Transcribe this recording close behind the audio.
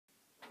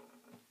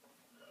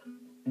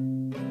Upon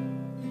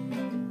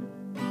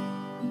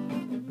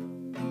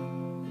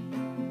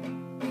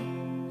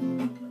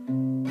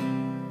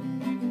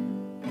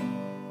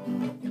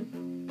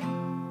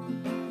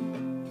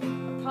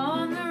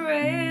the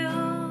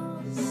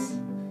rails,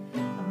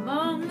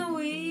 among the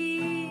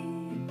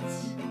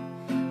weeds,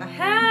 I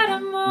had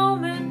a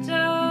moment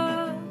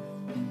of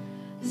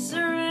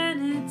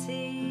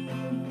serenity.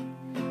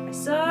 I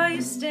saw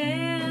you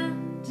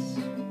stand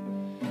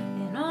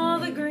in all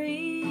the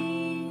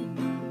green,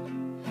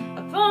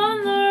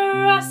 upon the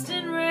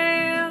rusted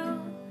rail,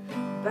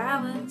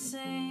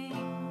 balancing.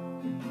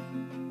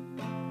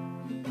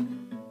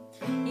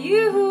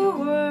 You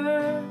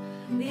were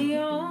the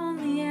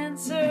only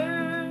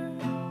answer.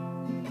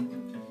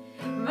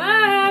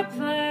 My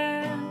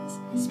plans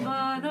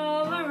spun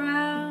all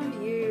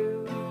around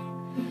you.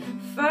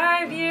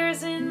 5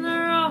 years in the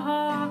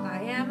wrong,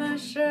 I am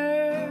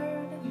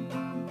assured.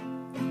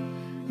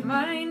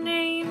 My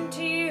name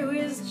to you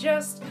is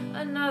just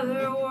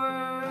another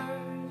word.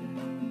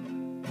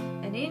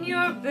 And in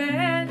your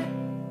bed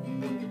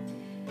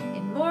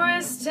in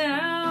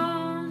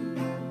Morristown,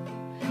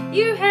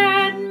 you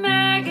had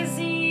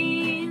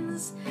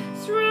magazines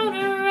thrown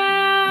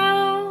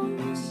around.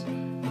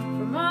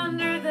 From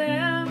under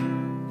them,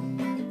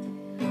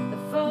 the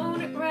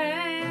phone it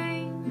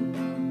rang,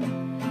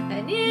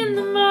 and in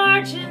the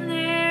margin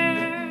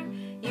there,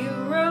 you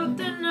wrote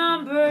the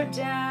number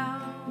down.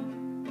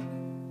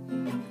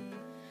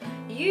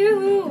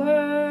 You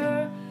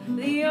were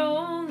the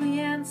only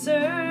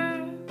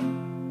answer.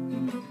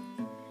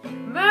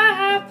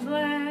 My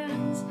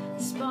plans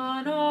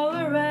spun all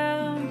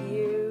around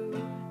you.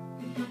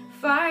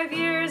 5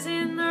 years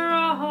in the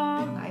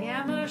wrong, I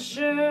am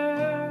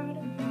assured.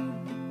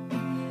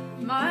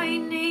 My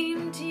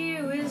name to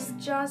you is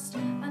just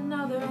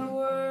another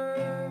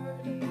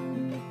word.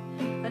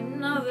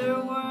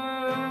 Another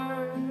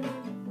word.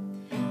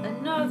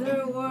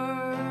 Another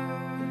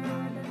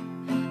word.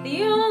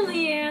 The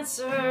only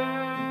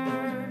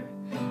answer.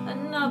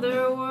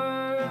 Another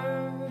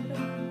word.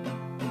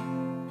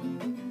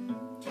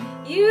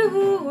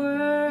 You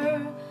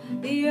were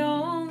the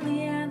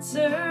only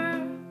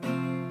answer.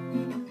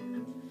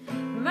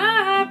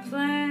 My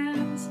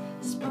plans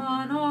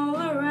spun all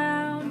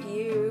around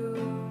you.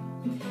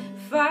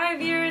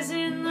 5 years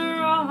in the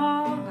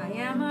wrong, I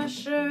am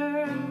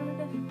assured.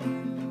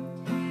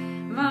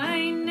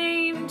 My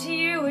name to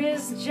you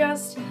is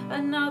just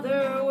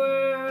another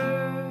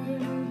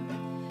word.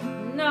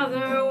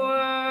 Another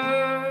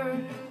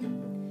word.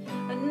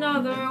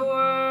 Another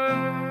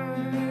word.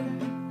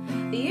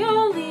 The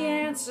only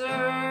answer.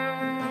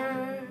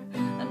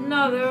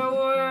 Another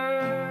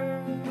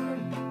word.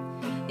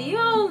 The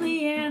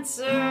only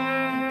answer.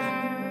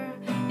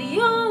 The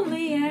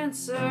only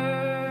answer.